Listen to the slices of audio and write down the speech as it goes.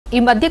ఈ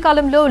మధ్య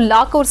కాలంలో లా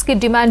కోర్స్ కి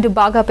డిమాండ్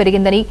బాగా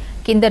పెరిగిందని,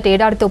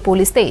 కిందటేడాదితో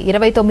పోలిస్తే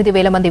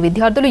 29,000 మంది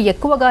విద్యార్థులు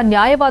ఎక్కువగా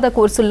న్యాయవాద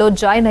కోర్సుల్లో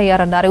join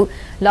అయ్యారన్నారు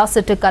law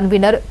set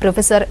convener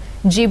professor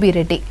GB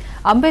Reddy.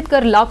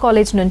 Ambedkar law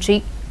college నుంచి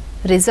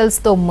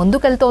రిజల్ట్స్ తో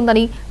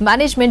ముందుకెళ్తోందని,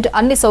 మేనేజ్మెంట్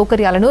అన్ని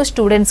సౌకర్యాలను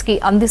స్టూడెంట్స్ కి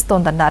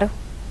అందిస్తోందన్నారు.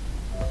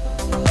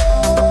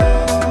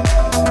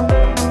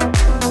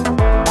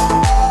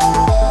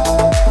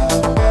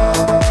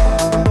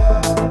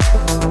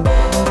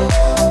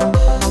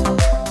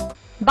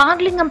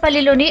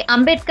 బాగ్లింగంపల్లిలోని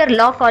అంబేద్కర్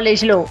లా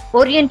కాలేజ్లో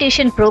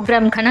ఓరియంటేషన్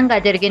ప్రోగ్రాం ఘనంగా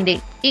జరిగింది.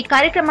 ఈ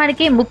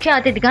కార్యక్రమానికి ముఖ్య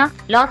అతిథిగా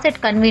law set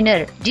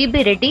convener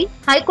GB Reddy,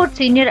 high court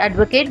senior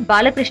advocate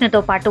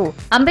బాలకృష్ణతో పాటు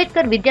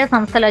అంబేద్కర్ విద్యా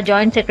సంస్థల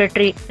joint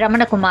secretary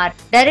Ramana Kumar,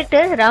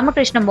 director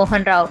Ramakrishna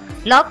Mohan Rao,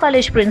 law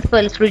college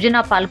principal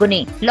సృజన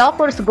పాల్గొని లా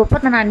కోర్సు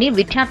గొప్పతనాన్ని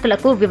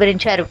విద్యార్థులకు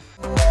వివరించారు.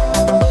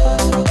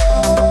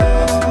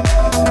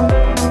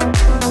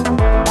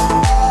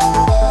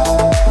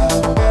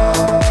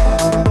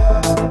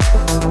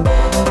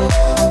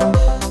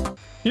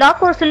 లా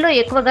కోర్సుల్లో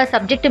ఎక్కువగా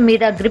సబ్జెక్టు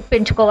మీద గ్రిప్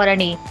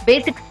పెంచుకోవాలని,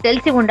 బేసిక్స్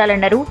తెలిసి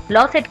ఉండాలన్నారు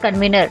law set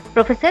convener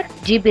professor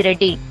GB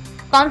Reddy.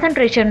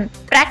 Concentration,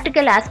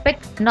 practical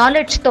aspects,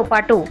 knowledge తో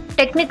పాటు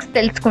టెక్నిక్స్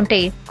తెలుసుకుంటే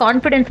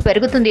కాన్ఫిడెన్స్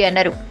పెరుగుతుంది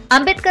అన్నారు.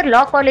 అంబేద్కర్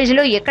లా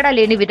కాలేజీలో ఎక్కడా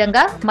లేని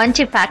విధంగా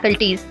మంచి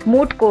ఫ్యాకల్టీస్,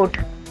 మూట్ కోర్ట్,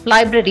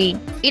 లైబ్రరీ,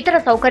 ఇతర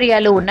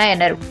సౌకర్యాలు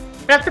ఉన్నాయన్నారు.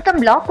 ప్రస్తుతం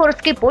లా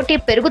కోర్స్ కి పోటీ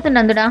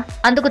పెరుగుతున్నందున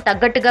అందుకు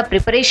తగ్గట్టుగా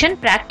ప్రిపరేషన్,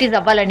 ప్రాక్టీస్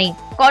అవ్వాలని,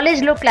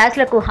 కాలేజ్లో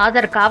క్లాసులకు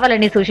హాజరు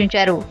కావాలని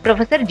సూచించారు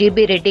professor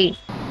GB Reddy.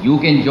 You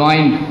can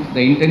join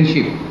the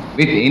internship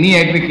with any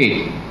advocate,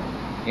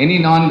 any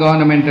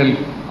non-governmental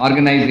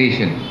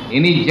organization,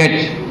 any judge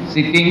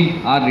sitting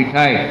or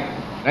retired,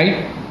 right?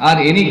 Or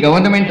any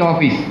government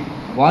office,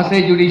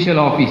 quasi-judicial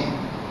office.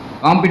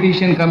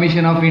 Competition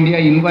Commission of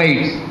India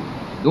invites.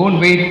 Don't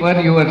wait for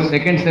your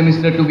second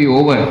semester to be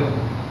over.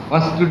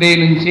 First day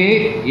nunche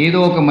ఏదో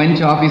ఒక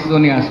మంచి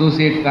ఆఫీస్లోని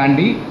associate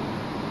కాండి,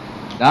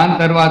 దాని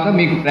తర్వాత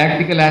మీకు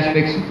practical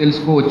aspects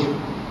తెలుసుకోవచ్చు.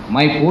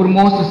 My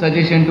foremost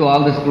suggestion to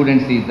all the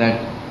students is that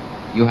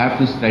you have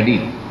to study.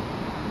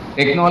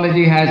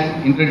 Technology has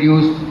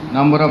introduced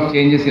number of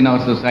changes in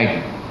our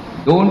society.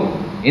 Don't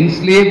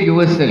enslave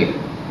yourself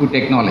to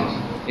technology,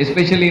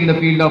 especially in the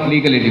field of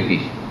legal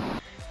education.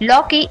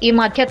 లాకి ఈ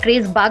మధ్య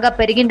craze బాగా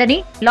పెరిగిందని,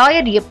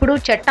 lawyer ఎప్పుడూ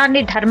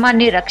చట్టాన్ని,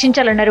 ధర్మాన్ని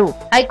రక్షించాలన్నారు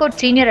high court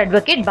senior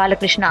advocate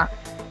Balakrishna.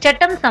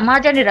 చట్టం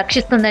సమాజాన్ని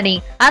రక్షిస్తుందని,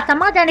 ఆ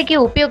సమాజానికి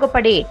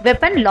ఉపయోగపడే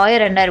వెపన్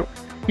లాయర్ అన్నారు.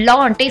 లా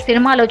అంటే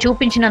సినిమాలో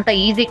చూపించినంత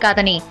ఈజీ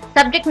కాదని,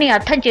 సబ్జెక్ట్ ని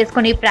అర్థం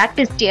చేసుకుని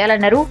ప్రాక్టీస్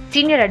చేయాలన్నారు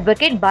senior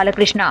advocate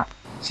Balakrishna.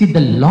 See,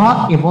 the law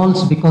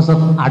evolves because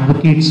of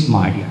advocates,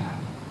 Maria.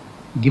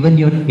 Given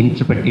your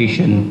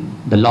interpretation,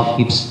 the law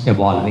keeps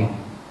evolving.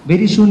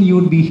 Very soon you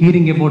would be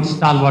hearing about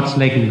stalwarts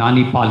like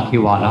Nani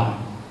Palkiwala.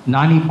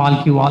 Nani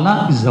Palkiwala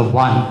is the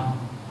one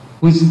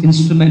who is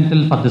instrumental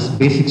for this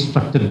basic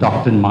structure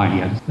doctrine,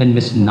 Maria. When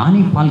Ms.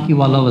 Nani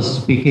Palkiwala was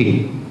speaking,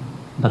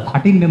 the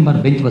 13-member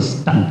bench was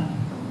stunned.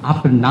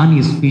 After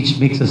Nani's speech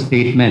makes a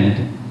statement,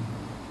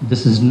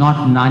 this is not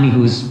Nani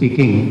who is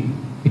speaking,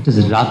 it is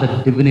rather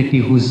divinity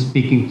who is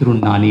speaking through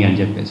Nani and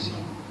Jepesi.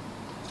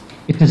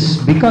 It is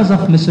because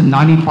of Mr.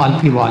 Nani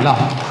Palkiwala,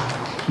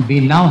 we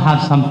now have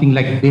something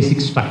like basic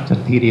structure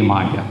theory,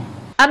 Maria.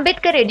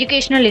 Ambedkar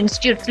educational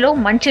institutes లో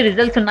మంచి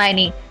results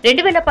ఉన్నాయని,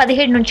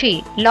 2017 నుంచి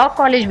law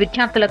college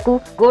విద్యార్థులకు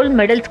gold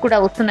medals కూడా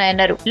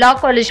వస్తున్నాయన్నారు law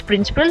college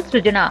principal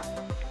సృజన.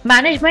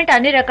 Management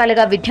అన్ని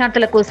రకాలుగా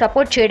విద్యార్థులకు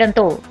support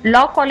చేయడంతో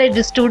లా కాలేజ్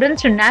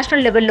స్టూడెంట్స్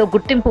నేషనల్ లెవెల్లో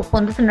గుర్తింపు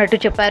పొందుతున్నట్టు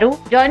చెప్పారు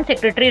joint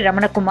secretary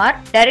Ramana Kumar,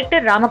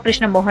 director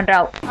Ramakrishna Mohan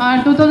Rao.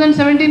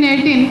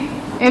 2017-18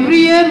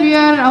 every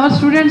year our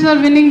students are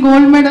winning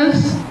gold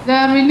medals. They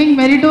are winning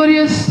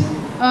meritorious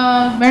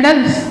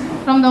medals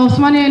from the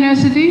Osmania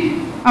University.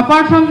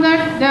 Apart from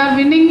that, they are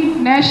winning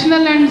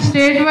national and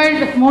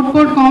statewide moot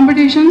court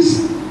competitions,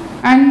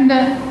 and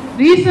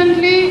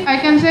recently, I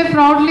can say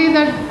proudly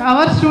that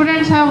our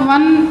students have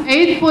won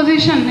 8th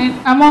position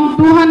among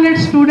 200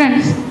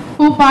 students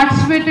who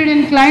participated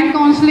in client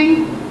counseling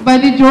by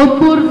the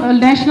Jodhpur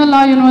National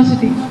Law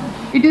University.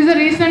 It is a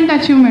recent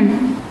achievement.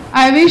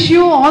 I wish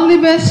you all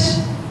the best,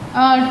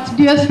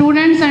 dear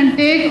students, and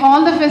take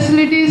all the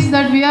facilities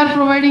that we are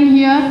providing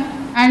here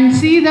and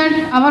see that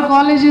our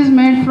college is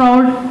made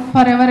proud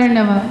forever and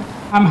ever.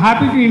 I'm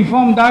happy to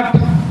inform that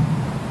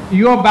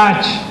your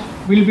batch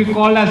will be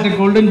called as the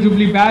Golden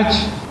Jubilee batch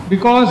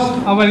because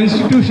our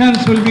institutions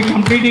will be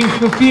completing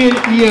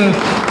 58 years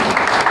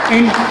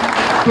in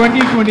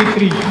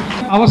 2023.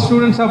 Our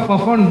students have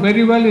performed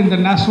very well in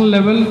the national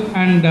level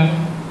and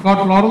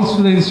got laurels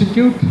to the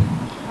institute.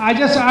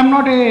 I'm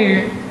not a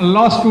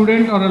law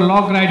student or a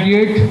law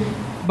graduate,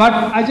 but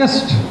I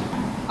just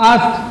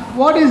asked,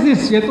 what is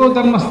this Yato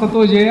Dharmas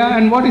Tato Jaya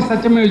and what is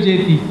Satyameva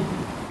Jayati?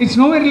 It's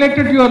nowhere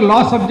related to your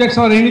law subjects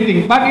or anything,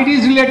 but it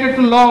is related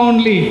to law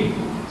only.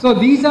 So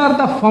these are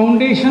the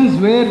foundations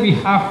where we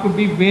have to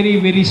be very,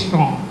 very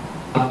strong.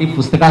 ఈ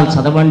పుస్తకాలు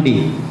చదవండి,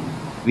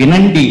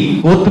 వినండి,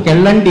 కోర్టుకు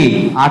వెళ్ళండి,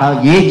 ఆడ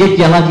ఏ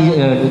judge ఎలా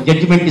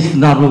judgement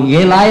ఇస్తున్నారు,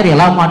 ఏ lawyer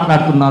ఎలా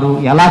మాట్లాడుతున్నారు,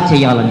 ఎలా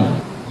చేయాలని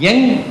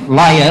young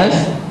lawyers,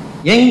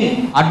 young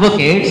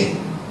advocates,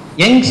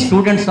 young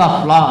students of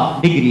law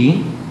degree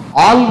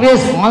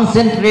always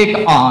concentrate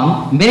on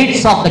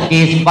merits of the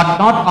case but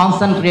not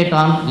concentrate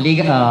on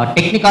legal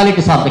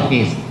technicalities of the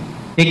case.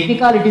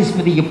 Technicalities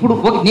మీద ఎప్పుడు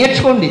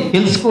నేర్చుకోండి,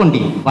 తెలుసుకోండి,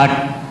 బట్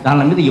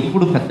దాని మీద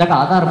ఎప్పుడు పెద్దగా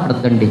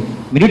ఆధారపడద్దండి.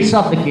 మెరిట్స్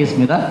ఆఫ్ ద కేస్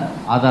మీద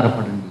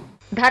ఆధారపడండి.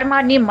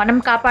 ధర్మాన్ని మనం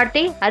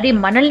కాపాడితే అది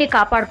మనల్ని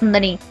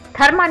కాపాడుతుందని,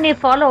 ధర్మాన్ని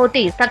ఫాలో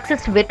అవుతే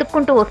సక్సెస్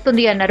వెతుక్కుంటూ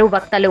వస్తుంది అన్నారు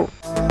వక్తలు.